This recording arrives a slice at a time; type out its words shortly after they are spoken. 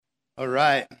All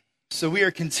right. So we are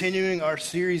continuing our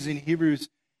series in Hebrews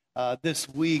this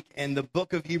week, and the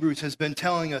book of Hebrews has been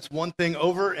telling us one thing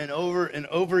over and over and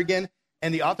over again,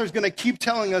 and the author's going to keep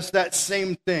telling us that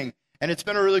same thing, and it's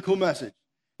been a really cool message.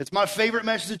 It's my favorite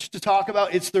message to talk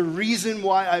about. It's the reason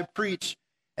why I preach,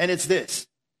 and it's this: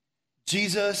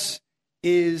 Jesus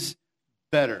is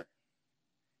better.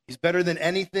 He's better than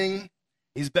anything.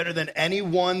 He's better than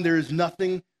anyone. There is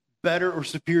nothing better or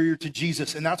superior to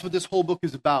Jesus. And that's what this whole book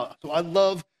is about. So I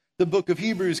love the book of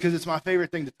Hebrews because it's my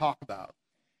favorite thing to talk about.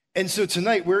 And so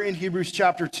tonight we're in Hebrews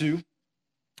chapter 2.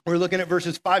 We're looking at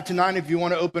verses 5 to 9 if you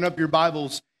want to open up your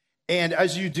Bibles. And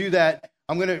as you do that,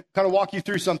 I'm going to kind of walk you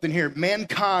through something here.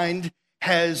 Mankind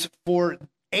has for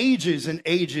ages and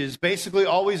ages basically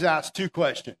always asked two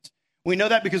questions. We know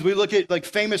that because we look at like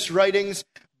famous writings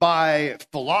by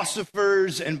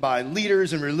philosophers and by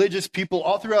leaders and religious people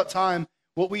all throughout time.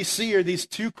 What we see are these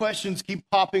two questions keep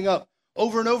popping up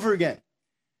over and over again.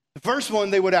 The first one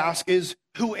they would ask is,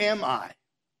 who am I?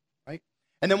 Right?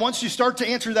 And then once you start to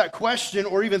answer that question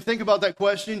or even think about that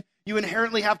question, you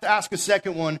inherently have to ask a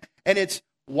second one, and it's,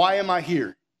 why am I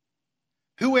here?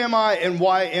 Who am I and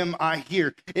why am I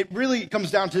here? It really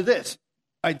comes down to this: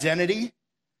 identity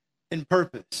and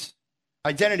purpose.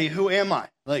 Identity, who am I?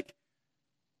 Like,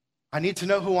 I need to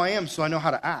know who I am so I know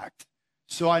how to act.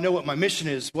 So I know what my mission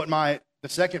is, what the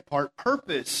second part,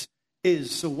 purpose is.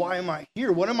 So why am I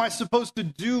here? What am I supposed to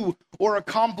do or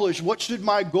accomplish? What should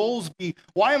my goals be?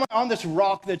 Why am I on this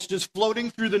rock that's just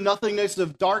floating through the nothingness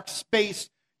of dark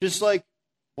space? Just like,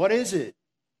 what is it?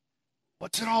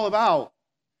 What's it all about?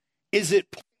 Is it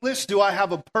pointless? Do I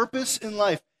have a purpose in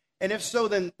life? And if so,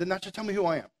 then that should tell me who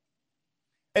I am.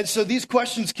 And so these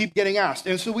questions keep getting asked.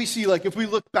 And so we see, like, if we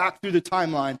look back through the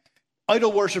timeline,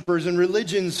 idol worshipers and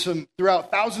religions throughout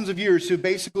thousands of years who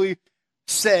basically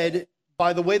said,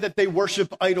 by the way that they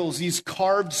worship idols, these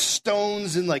carved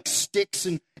stones and like sticks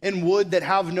and wood that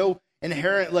have no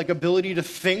inherent like ability to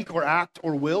think or act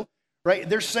or will, right?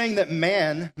 They're saying that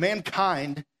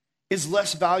mankind is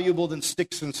less valuable than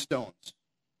sticks and stones.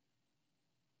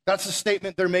 That's the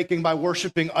statement they're making by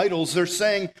worshiping idols. They're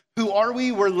saying, who are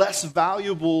we? We're less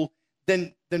valuable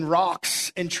than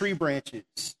rocks and tree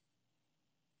branches.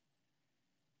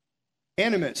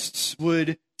 Animists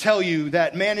would tell you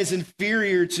that man is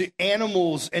inferior to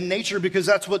animals and nature because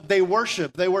that's what they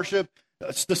worship. They worship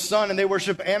the sun and they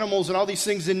worship animals and all these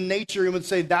things in nature, and would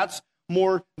say that's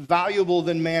more valuable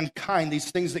than mankind, these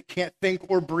things that can't think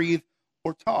or breathe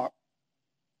or talk.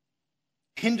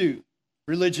 Hindu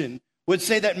religion would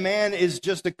say that man is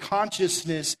just a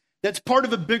consciousness that's part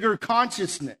of a bigger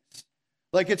consciousness.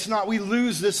 Like, it's not, we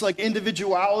lose this like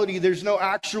individuality. There's no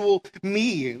actual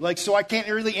me. Like, so I can't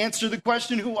really answer the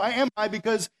question, who am I?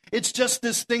 Because it's just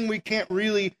this thing we can't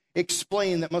really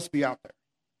explain that must be out there.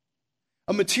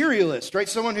 A materialist, right?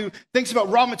 Someone who thinks about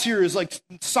raw materials like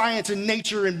science and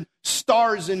nature and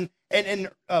stars and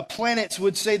planets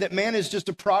would say that man is just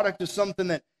a product of something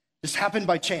that just happened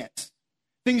by chance.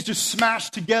 Things just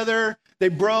smashed together. They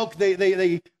broke.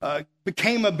 They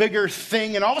became a bigger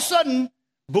thing. And all of a sudden,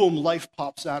 boom, life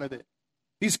pops out of it.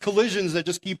 These collisions that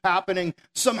just keep happening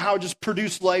somehow just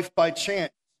produce life by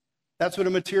chance. That's what a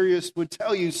materialist would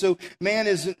tell you. So man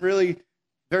isn't really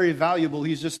very valuable.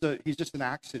 He's just an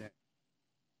accident.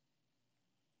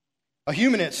 A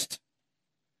humanist.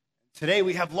 Today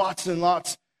we have lots and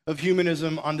lots of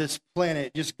humanism on this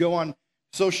planet. Just go on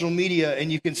social media and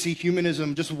you can see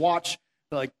humanism. Just watch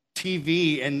like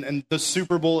TV and the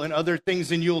Super Bowl and other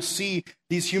things, and you'll see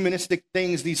these humanistic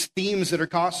things, these themes that are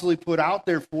constantly put out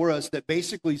there for us that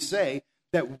basically say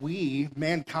that we,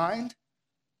 mankind,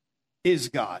 is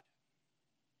God.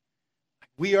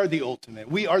 We are the ultimate.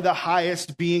 We are the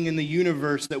highest being in the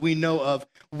universe that we know of.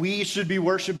 We should be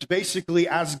worshipped basically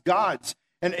as gods.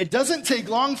 And it doesn't take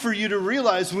long for you to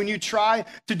realize when you try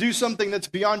to do something that's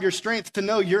beyond your strength to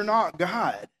know you're not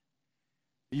God.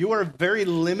 You are a very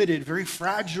limited, very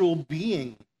fragile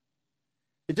being.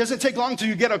 It doesn't take long till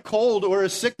you get a cold or a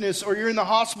sickness, or you're in the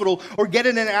hospital, or get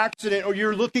in an accident, or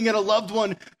you're looking at a loved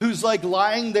one who's like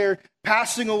lying there,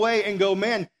 passing away, and go,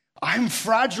 man, I'm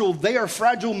fragile. They are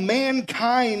fragile.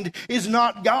 Mankind is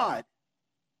not God.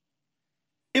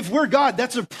 If we're God,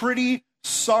 that's a pretty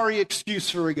sorry excuse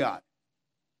for a God.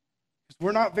 Because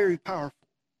we're not very powerful.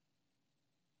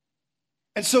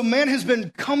 And so man has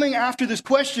been coming after this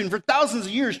question for thousands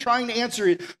of years, trying to answer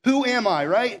it. Who am I,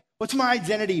 right? What's my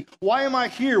identity? Why am I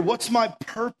here? What's my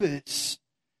purpose?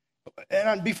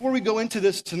 And before we go into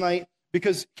this tonight,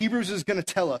 because Hebrews is going to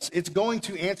tell us, it's going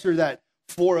to answer that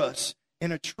for us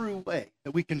in a true way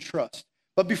that we can trust.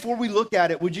 But before we look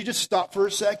at it, would you just stop for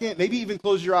a second? Maybe even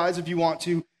close your eyes if you want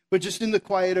to, but just in the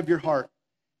quiet of your heart.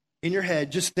 in your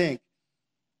head, just think,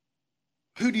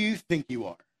 who do you think you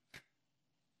are?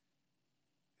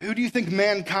 Who do you think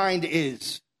mankind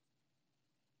is?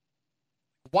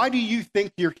 Why do you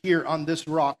think you're here on this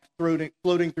rock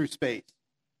floating through space?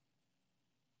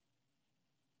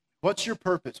 What's your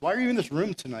purpose? Why are you in this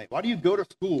room tonight? Why do you go to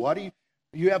school? Why do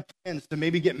you have plans to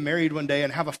maybe get married one day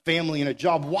and have a family and a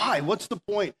job? Why? What's the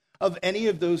point of any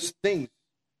of those things?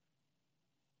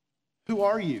 Who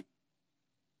are you?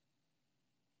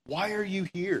 Why are you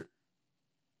here?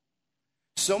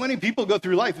 So many people go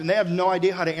through life and they have no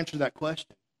idea how to answer that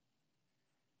question.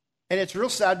 And it's real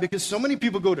sad because so many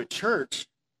people go to church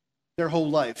their whole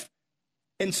life,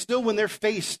 and still when they're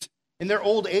faced in their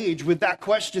old age with that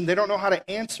question, they don't know how to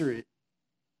answer it.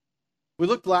 We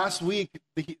looked last week,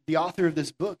 the author of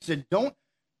this book said, don't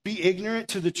be ignorant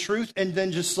to the truth and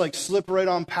then just like slip right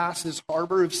on past this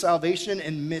harbor of salvation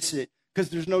and miss it because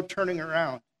there's no turning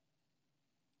around.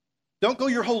 Don't go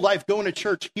your whole life going to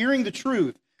church, hearing the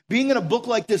truth, being in a book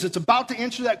like this. It's about to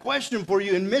answer that question for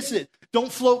you and miss it.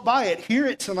 Don't float by it. Hear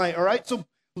it tonight, all right? So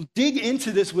dig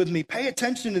into this with me. Pay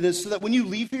attention to this so that when you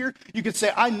leave here, you can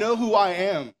say, I know who I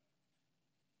am.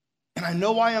 And I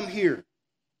know why I'm here.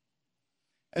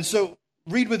 And so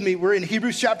read with me. We're in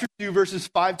Hebrews chapter 2, verses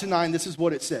 5 to 9. This is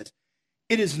what it says.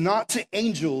 It is not to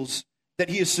angels that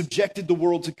he has subjected the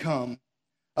world to come,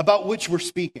 about which we're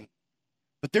speaking.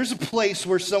 But there's a place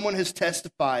where someone has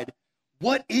testified,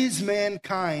 what is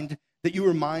mankind that you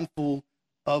are mindful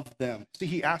of them? See,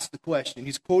 he asked the question.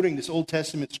 He's quoting this Old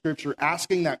Testament scripture,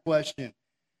 asking that question.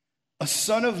 A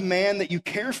son of man that you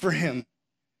care for him.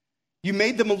 You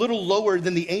made them a little lower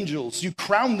than the angels. You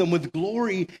crowned them with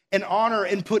glory and honor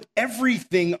and put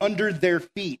everything under their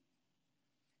feet.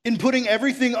 In putting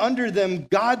everything under them,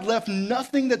 God left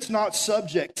nothing that's not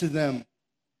subject to them.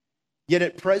 Yet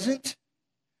at present,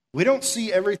 we don't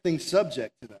see everything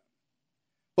subject to them.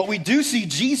 But we do see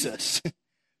Jesus,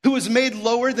 who was made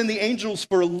lower than the angels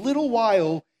for a little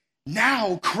while,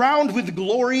 now crowned with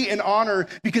glory and honor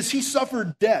because he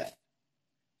suffered death,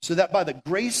 so that by the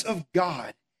grace of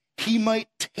God, he might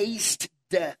taste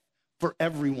death for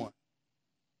everyone.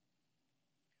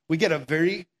 We get a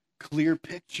very clear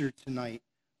picture tonight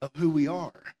of who we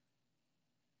are,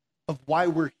 of why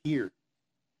we're here.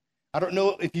 I don't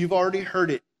know if you've already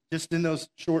heard it just in those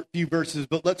short few verses,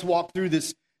 but let's walk through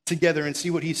this together and see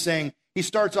what he's saying. He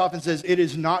starts off and says, it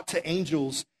is not to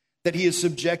angels that he has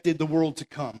subjected the world to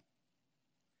come.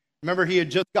 Remember, he had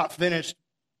just got finished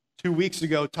 2 weeks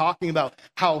ago talking about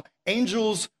how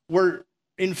angels were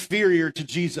inferior to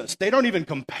Jesus. They don't even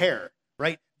compare,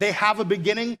 right? They have a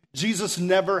beginning. Jesus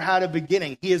never had a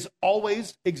beginning. He has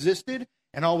always existed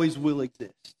and always will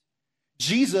exist.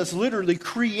 Jesus literally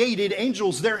created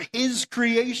angels. They're his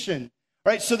creation,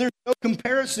 right? So there's no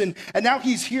comparison. And now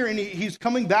he's here and he's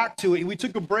coming back to it. We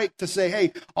took a break to say,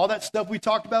 hey, all that stuff we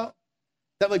talked about,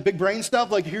 that like big brain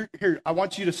stuff, like here, I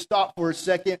want you to stop for a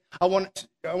second. I want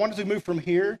it to move from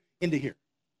here into here.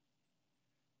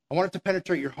 I want it to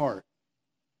penetrate your heart.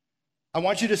 I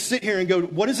want you to sit here and go,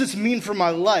 what does this mean for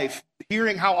my life?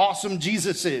 Hearing how awesome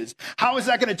Jesus is. How is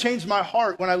that going to change my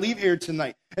heart when I leave here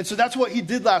tonight? And so that's what he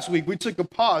did last week. We took a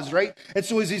pause, right? And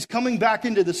so as he's coming back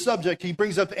into the subject, he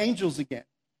brings up angels again.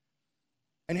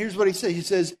 And here's what he says. He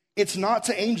says, it's not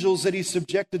to angels that he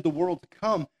subjected the world to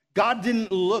come. God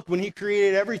didn't look when he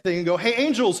created everything and go, hey,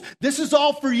 angels, this is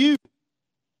all for you.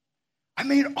 I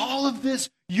made all of this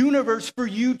universe for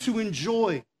you to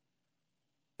enjoy.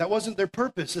 That wasn't their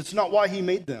purpose. It's not why he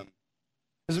made them.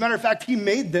 As a matter of fact, he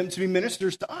made them to be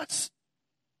ministers to us.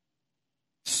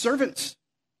 Servants.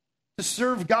 To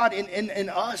serve God and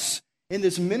us in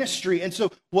this ministry. And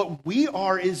so what we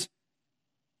are is,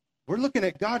 we're looking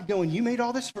at God going, you made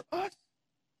all this for us?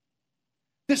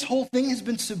 This whole thing has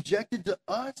been subjected to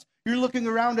us? You're looking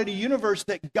around at a universe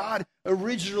that God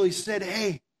originally said,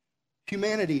 hey,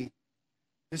 humanity,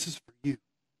 this is for you.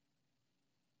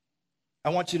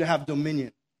 I want you to have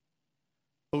dominion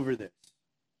over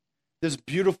this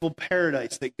beautiful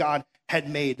paradise that God had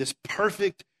made, this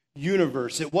perfect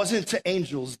universe. It wasn't to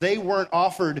angels. They weren't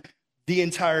offered the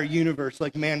entire universe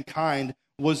like mankind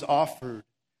was offered.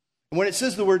 And when it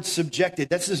says the word subjected,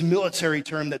 that's this military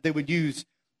term that they would use.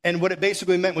 And what it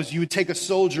basically meant was you would take a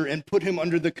soldier and put him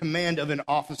under the command of an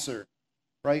officer,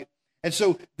 right? And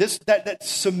so that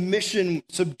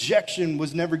subjection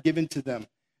was never given to them.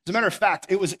 As a matter of fact,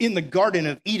 it was in the Garden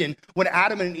of Eden when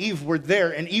Adam and Eve were there,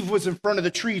 and Eve was in front of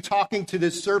the tree talking to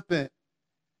this serpent,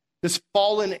 this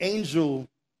fallen angel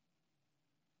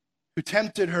who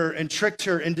tempted her and tricked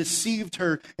her and deceived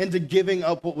her into giving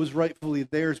up what was rightfully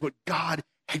theirs, what God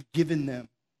had given them.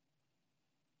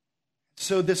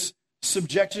 So this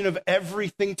subjection of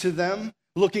everything to them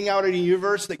looking out at a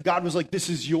universe that God was like, this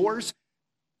is yours.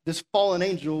 This fallen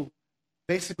angel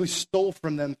basically stole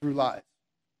from them through lies.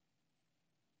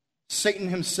 Satan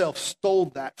himself stole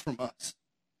that from us.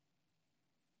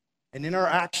 And in our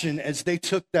action, as they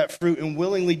took that fruit and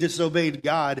willingly disobeyed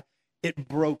God, it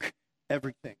broke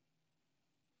everything.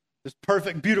 This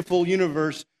perfect, beautiful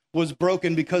universe was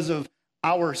broken because of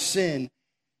our sin.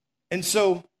 And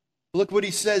so, look what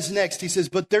he says next. He says,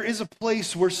 but there is a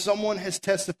place where someone has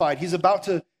testified. He's about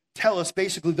to tell us,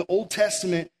 basically, the Old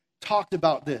Testament talked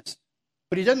about this.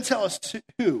 But he doesn't tell us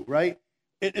who, right?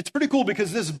 It's pretty cool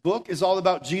because this book is all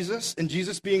about Jesus and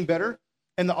Jesus being better,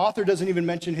 and the author doesn't even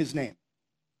mention his name.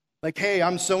 Like, hey,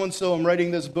 I'm so-and-so, I'm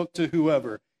writing this book to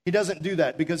whoever. He doesn't do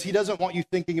that because he doesn't want you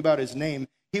thinking about his name.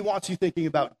 He wants you thinking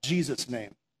about Jesus'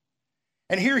 name.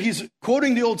 And here he's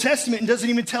quoting the Old Testament and doesn't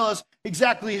even tell us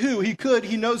exactly who. He could,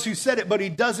 he knows who said it, but he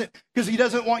doesn't, because he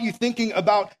doesn't want you thinking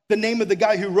about the name of the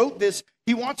guy who wrote this.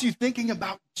 He wants you thinking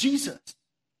about Jesus.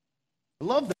 I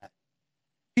love that.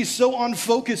 He's so on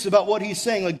focus about what he's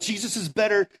saying. Like, Jesus is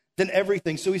better than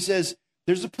everything. So he says,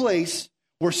 there's a place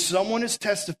where someone has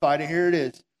testified, and here it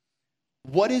is.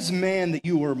 What is man that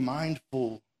you are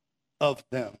mindful of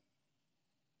them?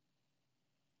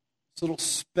 This little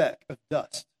speck of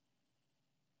dust,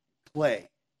 clay,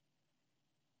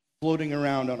 floating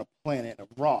around on a planet, a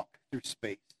rock through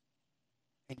space.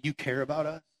 And you care about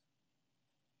us?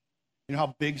 You know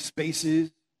how big space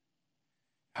is?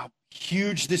 How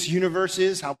huge this universe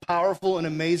is, how powerful and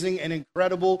amazing and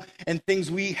incredible, and things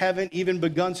we haven't even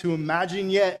begun to imagine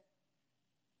yet.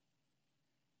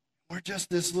 We're just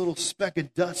this little speck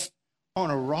of dust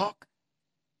on a rock.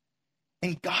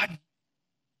 And God,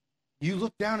 you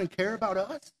look down and care about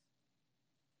us?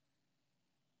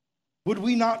 Would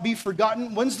we not be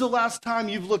forgotten? When's the last time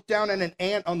you've looked down at an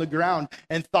ant on the ground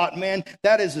and thought, man,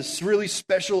 that is a really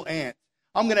special ant.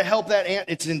 I'm going to help that ant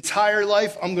its entire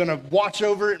life. I'm going to watch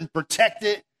over it and protect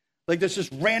it. Like, there's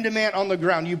just random ant on the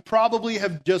ground. You probably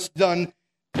have just done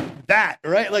that,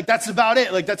 right? Like, that's about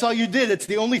it. Like, that's all you did. It's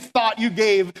the only thought you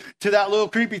gave to that little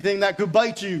creepy thing that could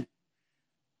bite you.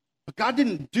 But God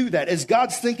didn't do that. As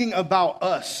God's thinking about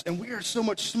us, and we are so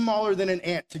much smaller than an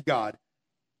ant to God,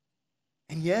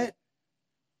 and yet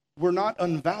we're not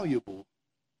unvaluable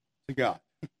to God.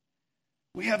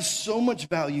 We have so much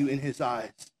value in his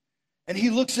eyes. And he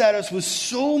looks at us with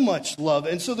so much love.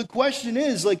 And so the question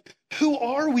is, like, who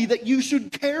are we that you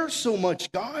should care so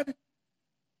much, God?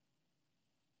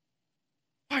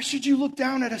 Why should you look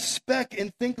down at a speck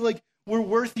and think like we're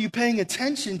worth you paying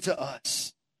attention to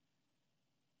us?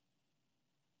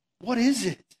 What is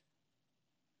it?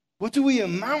 What do we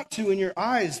amount to in your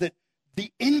eyes that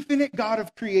the infinite God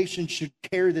of creation should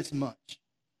care this much?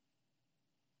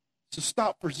 So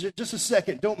stop for just a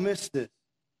second. Don't miss this.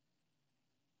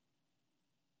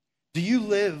 Do you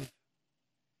live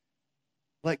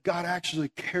like God actually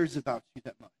cares about you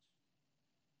that much?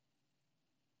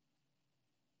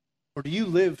 Or do you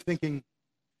live thinking,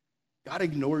 God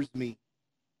ignores me?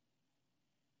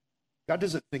 God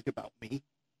doesn't think about me.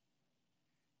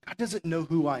 God doesn't know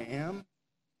who I am.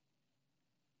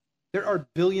 There are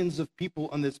billions of people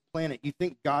on this planet. You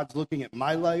think God's looking at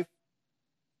my life?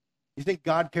 You think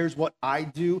God cares what I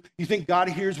do? You think God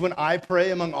hears when I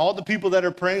pray among all the people that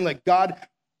are praying? Like, God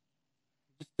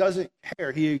just doesn't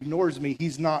care. He ignores me.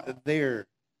 He's not there.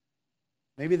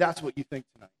 Maybe that's what you think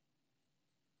tonight.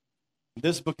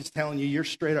 This book is telling you you're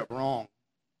straight up wrong.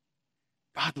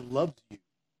 God loves you.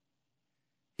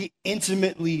 He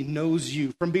intimately knows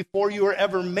you. From before you were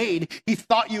ever made, he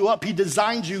thought you up. He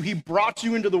designed you. He brought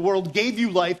you into the world, gave you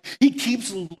life. He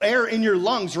keeps air in your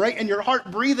lungs, right? And your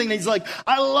heart breathing. And he's like,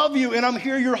 I love you. And I'm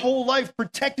here your whole life,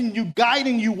 protecting you,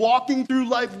 guiding you, walking through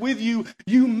life with you.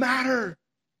 You matter.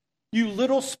 You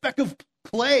little speck of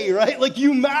clay, right? Like,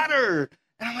 you matter.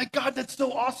 And I'm like, God, that's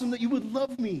so awesome that you would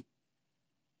love me.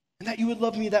 And that you would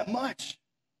love me that much.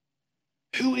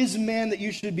 Who is man that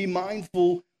you should be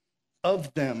mindful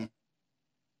of them?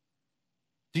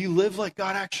 Do you live like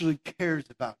God actually cares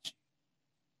about you?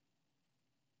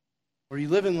 Or you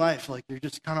live in life like you're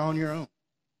just kind of on your own?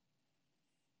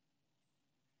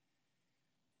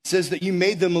 It says that you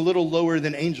made them a little lower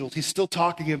than angels. He's still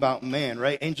talking about man,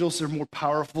 right? Angels are more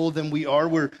powerful than we are.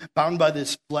 We're bound by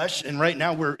this flesh, and right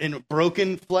now we're in a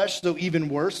broken flesh, so even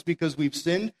worse because we've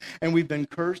sinned and we've been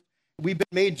cursed. We've been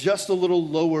made just a little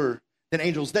lower than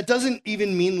angels. That doesn't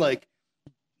even mean like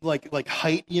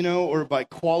height, you know, or by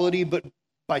quality, but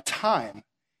by time.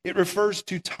 It refers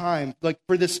to time. Like,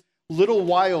 for this little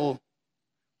while,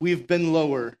 we've been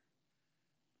lower.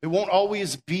 It won't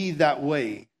always be that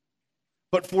way.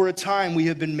 But for a time, we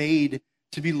have been made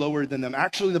to be lower than them.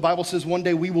 Actually, the Bible says one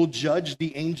day we will judge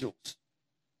the angels.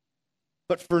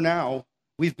 But for now,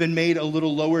 we've been made a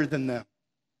little lower than them.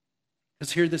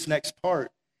 Because hear this next part.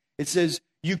 It says,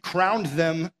 you crowned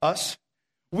them, us,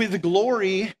 with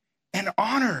glory and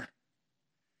honor.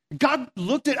 God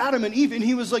looked at Adam and Eve and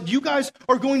he was like, you guys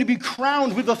are going to be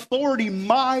crowned with authority,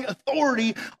 my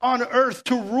authority on earth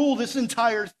to rule this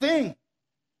entire thing.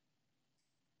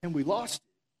 And we lost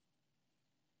it.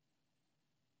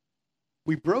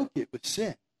 We broke it with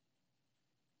sin.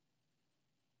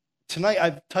 Tonight,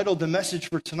 I've titled the message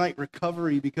for tonight,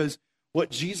 Recovery, because what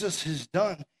Jesus has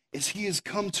done is he has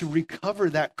come to recover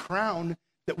that crown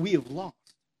that we have lost.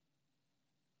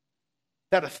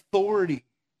 That authority,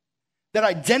 that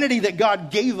identity that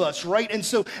God gave us, right? And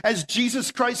so as Jesus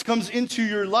Christ comes into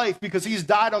your life because he's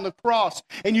died on the cross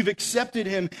and you've accepted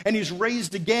him and he's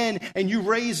raised again and you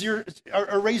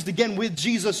are raised again with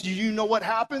Jesus, do you know what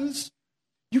happens?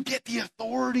 You get the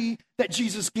authority that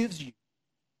Jesus gives you.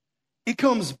 It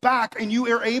comes back and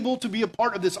you are able to be a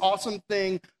part of this awesome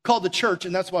thing called the church,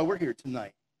 and that's why we're here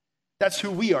tonight. That's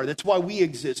who we are. That's why we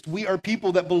exist. We are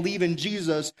people that believe in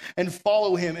Jesus and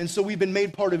follow him, and so we've been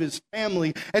made part of his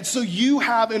family. And so you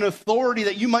have an authority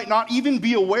that you might not even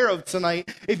be aware of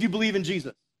tonight if you believe in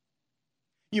Jesus.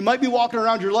 You might be walking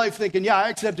around your life thinking, yeah, I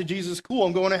accepted Jesus, cool,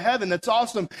 I'm going to heaven, that's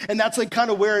awesome. And that's like kind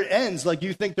of where it ends. Like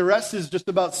you think the rest is just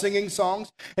about singing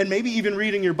songs and maybe even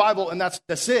reading your Bible, and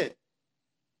that's it.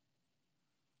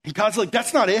 And God's like,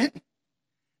 that's not it.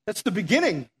 That's the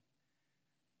beginning.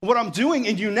 What I'm doing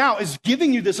in you now is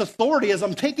giving you this authority as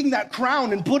I'm taking that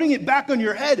crown and putting it back on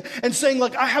your head and saying,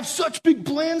 like, I have such big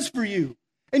plans for you.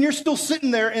 And you're still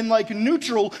sitting there in like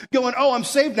neutral going, oh, I'm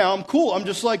saved now. I'm cool. I'm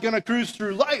just like going to cruise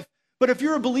through life. But if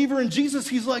you're a believer in Jesus,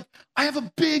 he's like, I have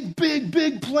a big, big,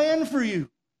 big plan for you.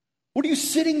 What are you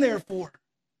sitting there for?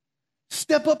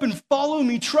 Step up and follow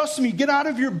me. Trust me. Get out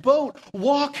of your boat.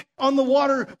 Walk on the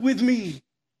water with me.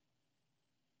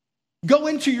 Go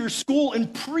into your school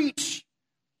and preach.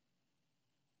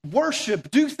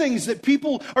 Worship. Do things that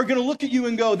people are going to look at you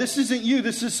and go, this isn't you.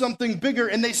 This is something bigger.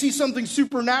 And they see something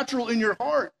supernatural in your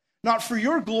heart. Not for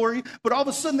your glory, but all of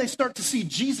a sudden they start to see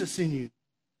Jesus in you.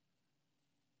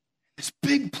 This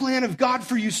big plan of God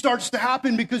for you starts to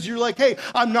happen because you're like, hey,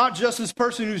 I'm not just this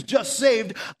person who's just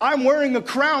saved. I'm wearing a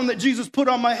crown that Jesus put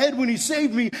on my head when he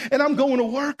saved me, and I'm going to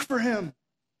work for him.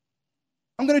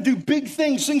 I'm going to do big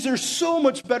things that are so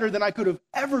much better than I could have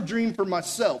ever dreamed for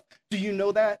myself. Do you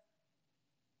know that?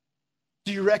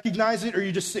 Do you recognize it, or are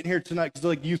you just sitting here tonight because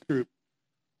like youth group?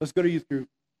 Let's go to youth group.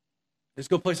 Let's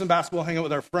go play some basketball, hang out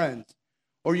with our friends.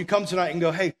 Or you come tonight and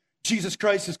go, hey, Jesus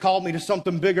Christ has called me to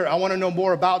something bigger. I want to know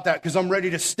more about that because I'm ready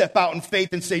to step out in faith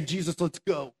and say, Jesus, let's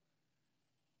go.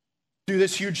 Do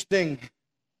this huge thing.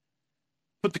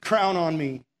 Put the crown on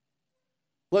me.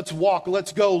 Let's walk.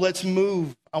 Let's go. Let's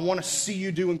move. I want to see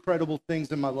you do incredible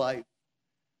things in my life.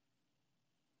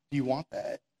 Do you want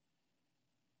that?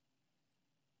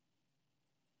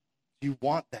 Do you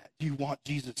want that? Do you want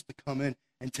Jesus to come in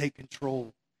and take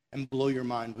control and blow your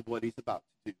mind with what he's about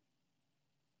to do?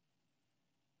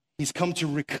 He's come to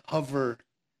recover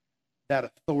that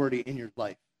authority in your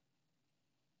life,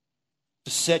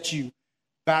 to set you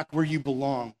back where you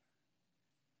belong,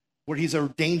 what he's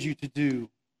ordained you to do,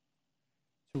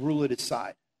 to rule at his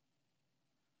side.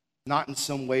 Not in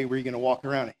some way where you're going to walk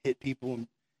around and hit people and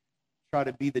try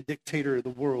to be the dictator of the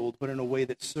world, but in a way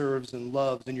that serves and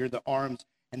loves, and you're the arms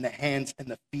and the hands and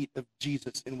the feet of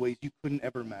Jesus in ways you couldn't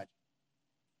ever imagine.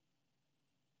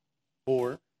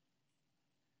 Or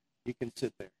you can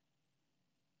sit there.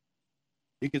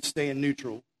 You can stay in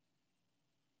neutral,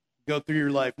 go through your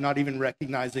life not even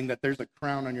recognizing that there's a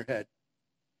crown on your head,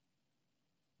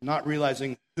 not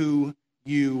realizing who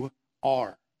you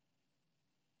are.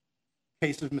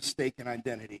 Case of mistaken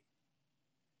identity.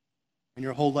 And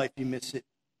your whole life you miss it.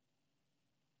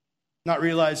 Not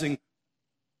realizing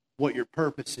what your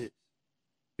purpose is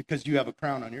because you have a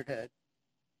crown on your head.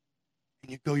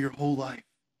 And you go your whole life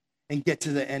and get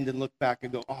to the end and look back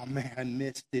and go, oh man, I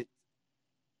missed it.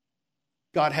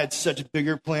 God had such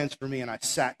bigger plans for me, and I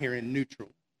sat here in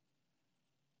neutral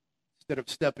instead of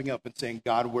stepping up and saying,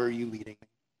 God, where are you leading me?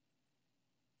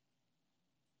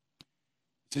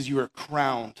 It says you are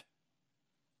crowned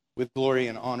with glory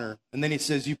and honor. And then he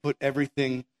says you put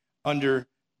everything under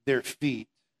their feet.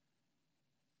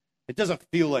 It doesn't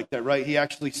feel like that, right? He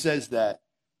actually says that.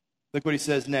 Look what he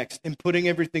says next. In putting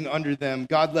everything under them,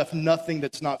 God left nothing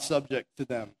that's not subject to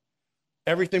them.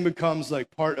 Everything becomes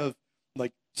like part of,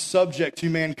 like, subject to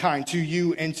mankind, to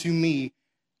you and to me.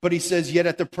 But he says, yet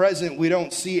at the present, we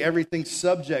don't see everything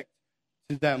subject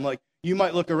to them. Like, you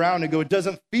might look around and go, it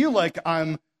doesn't feel like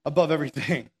I'm above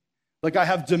everything. Like I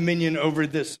have dominion over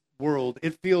this world.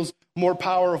 It feels more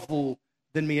powerful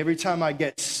than me. Every time I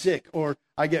get sick or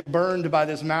I get burned by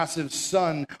this massive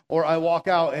sun or I walk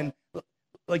out and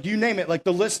like you name it, like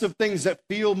the list of things that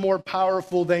feel more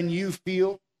powerful than you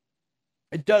feel,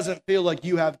 it doesn't feel like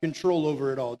you have control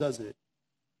over it all, does it?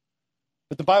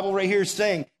 But the Bible right here is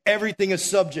saying everything is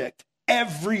subject.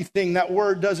 Everything. That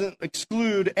word doesn't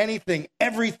exclude anything.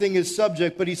 Everything is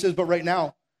subject. But he says, but right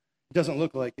now, it doesn't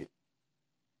look like it.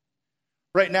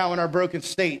 Right now in our broken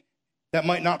state, that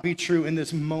might not be true in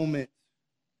this moment.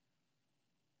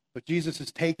 But Jesus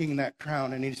is taking that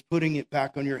crown and he's putting it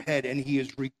back on your head and he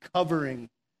is recovering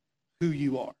who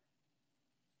you are.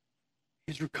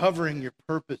 He's recovering your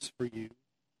purpose for you.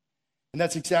 And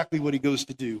that's exactly what he goes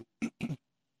to do.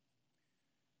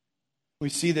 We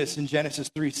see this in Genesis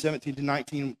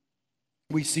 3:17-19.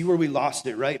 We see where we lost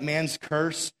it, right? Man's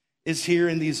curse is here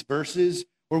in these verses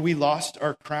where we lost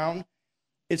our crown.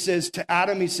 It says, to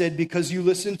Adam, he said, because you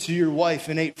listened to your wife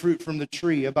and ate fruit from the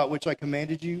tree about which I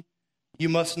commanded you, you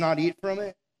must not eat from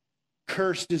it.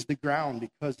 Cursed is the ground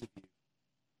because of you.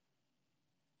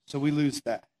 So we lose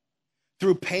that.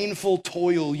 Through painful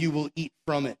toil, you will eat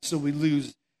from it. So we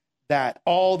lose that.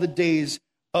 All the days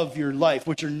of your life,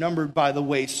 which are numbered by the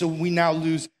way. So we now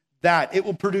lose that. It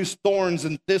will produce thorns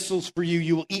and thistles for you.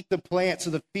 You will eat the plants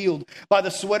of the field. By the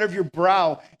sweat of your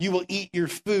brow, you will eat your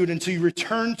food until you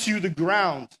return to the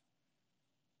ground.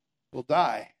 Will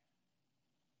die.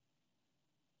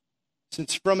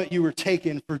 Since from it you were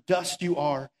taken, for dust you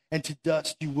are, and to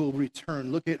dust you will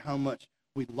return. Look at how much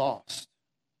we lost.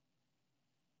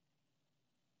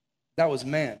 That was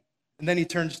man. And then he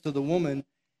turns to the woman,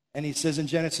 and he says in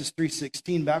Genesis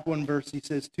 3:16, back one verse, he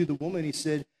says, to the woman, he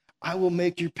said, I will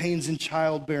make your pains in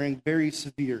childbearing very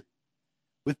severe.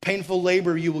 With painful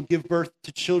labor you will give birth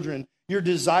to children. Your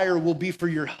desire will be for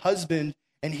your husband,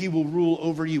 and he will rule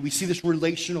over you. We see this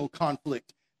relational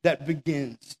conflict that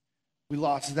begins. We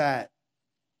lost that.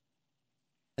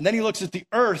 And then he looks at the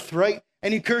earth, right?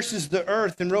 And he curses the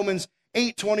earth. In Romans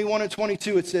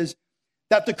 8:21-22, it says,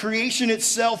 that the creation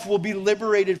itself will be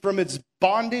liberated from its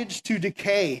bondage to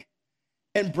decay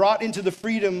and brought into the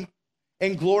freedom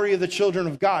and glory of the children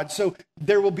of God. So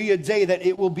there will be a day that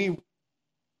it will be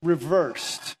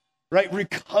reversed, right?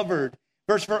 Recovered.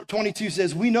 Verse 22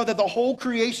 says, we know that the whole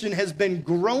creation has been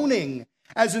groaning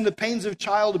as in the pains of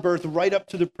childbirth right up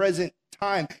to the present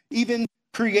time. Even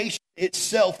creation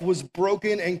itself was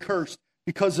broken and cursed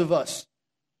because of us.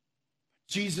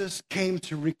 Jesus came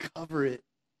to recover it.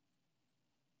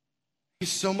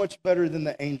 He's so much better than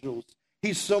the angels.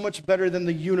 He's so much better than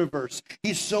the universe.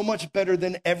 He's so much better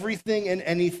than everything and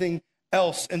anything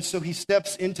else. And so he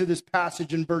steps into this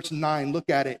passage in verse 9. Look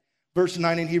at it. Verse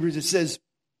 9 in Hebrews, it says,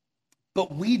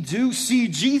 but we do see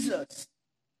Jesus.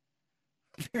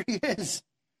 There he is.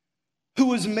 Who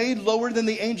was made lower than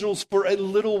the angels for a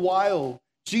little while.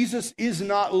 Jesus is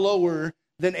not lower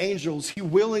than angels. He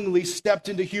willingly stepped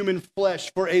into human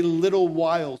flesh for a little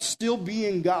while, still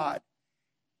being God.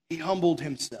 He humbled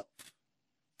himself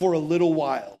for a little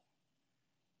while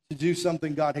to do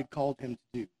something God had called him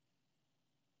to do.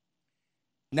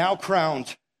 Now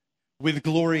crowned with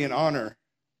glory and honor,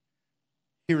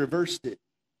 he reversed it.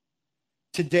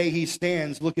 Today he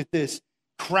stands, look at this,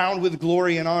 crowned with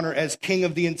glory and honor as king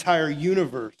of the entire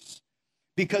universe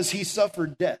because he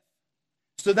suffered death.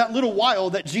 So that little while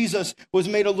that Jesus was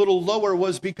made a little lower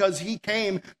was because he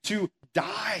came to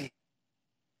die.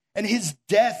 And his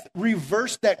death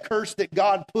reversed that curse that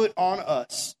God put on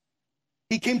us.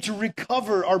 He came to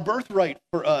recover our birthright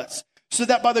for us so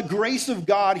that by the grace of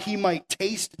God, he might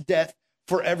taste death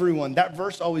for everyone. That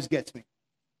verse always gets me.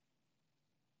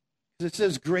 Because it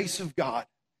says grace of God.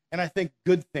 And I think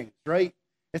good things, right?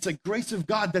 It's a grace of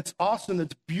God that's awesome,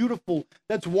 that's beautiful,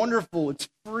 that's wonderful, it's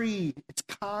free, it's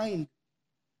kind.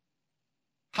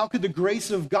 How could the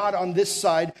grace of God on this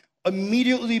side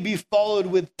immediately be followed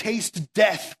with taste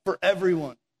death for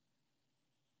everyone?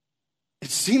 It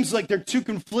seems like they're two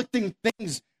conflicting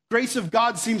things. Grace of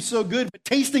God seems so good, but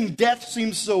tasting death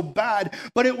seems so bad.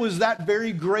 But it was that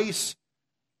very grace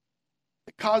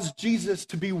that caused Jesus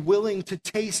to be willing to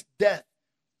taste death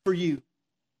for you.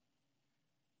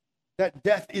 That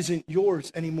death isn't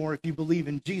yours anymore if you believe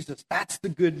in Jesus. That's the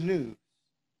good news.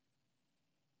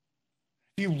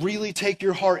 If you really take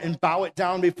your heart and bow it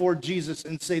down before Jesus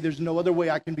and say, there's no other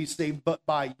way I can be saved but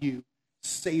by you.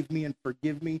 Save me and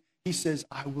forgive me. He says,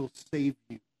 I will save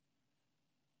you.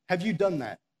 Have you done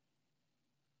that?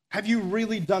 Have you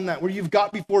really done that where you've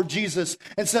got before Jesus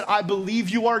and said, I believe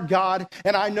you are God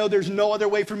and I know there's no other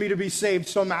way for me to be saved.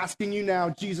 So I'm asking you now,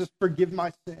 Jesus, forgive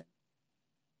my sin.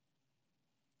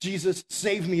 Jesus,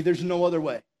 save me. There's no other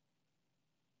way.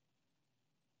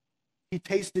 He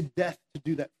tasted death to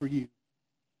do that for you.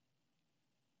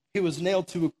 He was nailed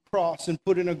to a cross and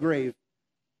put in a grave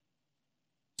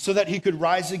so that he could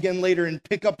rise again later and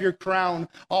pick up your crown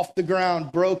off the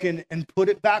ground, broken, and put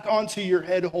it back onto your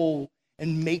head whole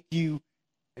and make you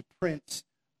a prince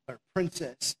or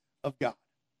princess of God.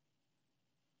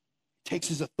 He takes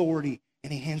his authority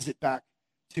and he hands it back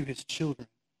to his children.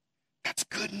 That's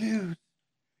good news.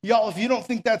 Y'all, if you don't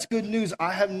think that's good news,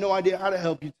 I have no idea how to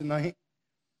help you tonight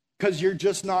because you're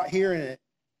just not hearing it.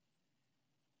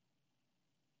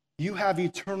 You have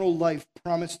eternal life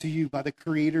promised to you by the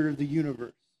creator of the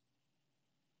universe.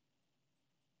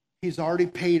 He's already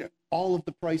paid all of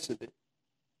the price of it.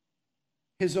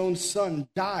 His own son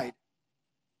died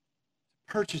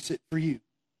to purchase it for you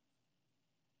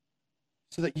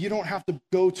so that you don't have to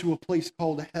go to a place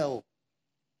called hell,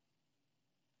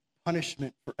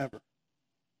 punishment forever.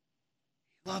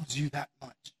 He loves you that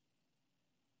much.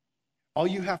 All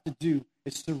you have to do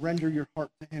is surrender your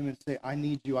heart to him and say, I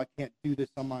need you. I can't do this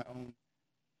on my own.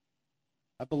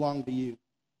 I belong to you.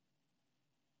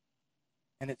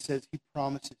 And it says he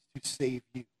promises to save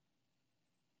you.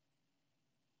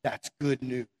 That's good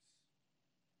news.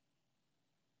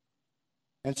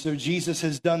 And so Jesus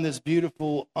has done this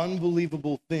beautiful,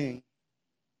 unbelievable thing.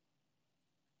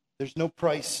 There's no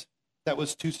price that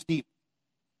was too steep,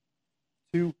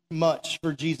 too much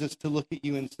for Jesus to look at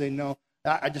you and say, no,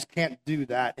 I just can't do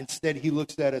that. Instead, he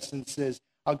looks at us and says,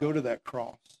 I'll go to that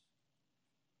cross.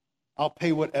 I'll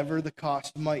pay whatever the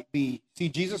cost might be. See,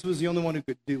 Jesus was the only one who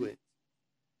could do it.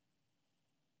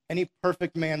 Any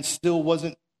perfect man still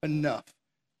wasn't enough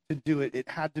to do it. It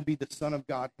had to be the Son of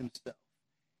God himself,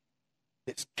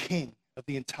 this king of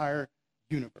the entire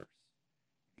universe.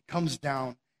 He comes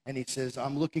down and he says,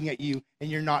 I'm looking at you, and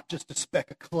you're not just a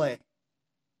speck of clay.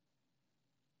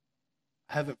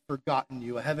 I haven't forgotten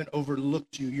you. I haven't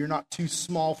overlooked you. You're not too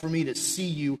small for me to see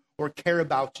you or care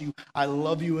about you. I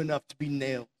love you enough to be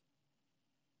nailed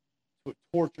to a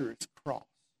torturous cross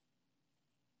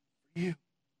for you.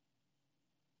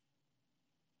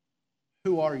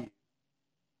 Who are you?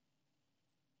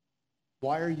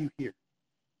 Why are you here?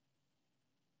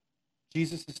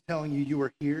 Jesus is telling you you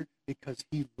are here because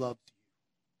he loves you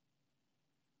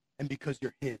and because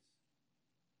you're his.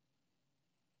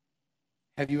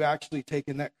 Have you actually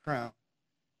taken that crown,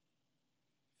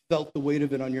 felt the weight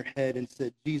of it on your head, and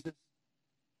said, Jesus,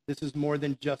 this is more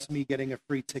than just me getting a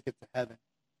free ticket to heaven.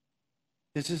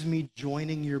 This is me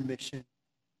joining your mission,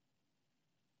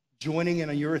 joining in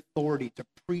on your authority to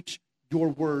preach your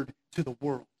word to the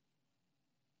world.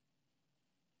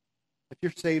 If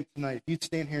you're saved tonight, if you'd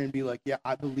stand here and be like, yeah,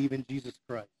 I believe in Jesus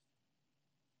Christ,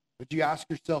 would you ask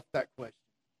yourself that question?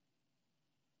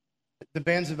 The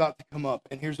band's about to come up,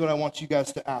 and here's what I want you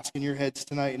guys to ask in your heads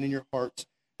tonight and in your hearts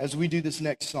as we do this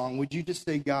next song. Would you just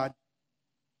say, God,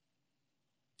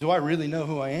 do I really know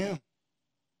who I am?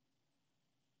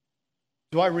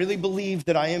 Do I really believe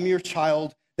that I am your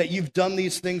child, that you've done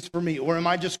these things for me, or am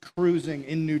I just cruising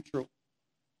in neutral?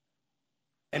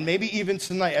 And maybe even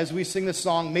tonight as we sing the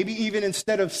song, maybe even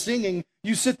instead of singing,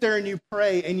 you sit there and you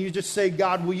pray and you just say,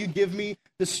 God, will you give me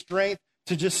the strength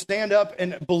to just stand up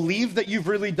and believe that you've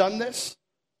really done this?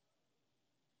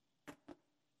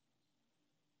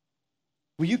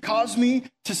 Will you cause me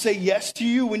to say yes to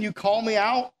you when you call me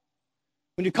out?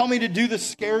 When you call me to do the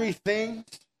scary things?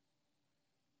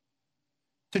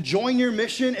 To join your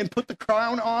mission and put the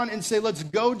crown on and say, let's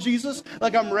go, Jesus.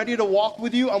 Like I'm ready to walk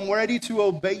with you. I'm ready to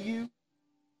obey you.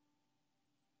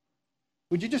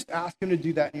 Would you just ask him to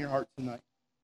do that in your heart tonight?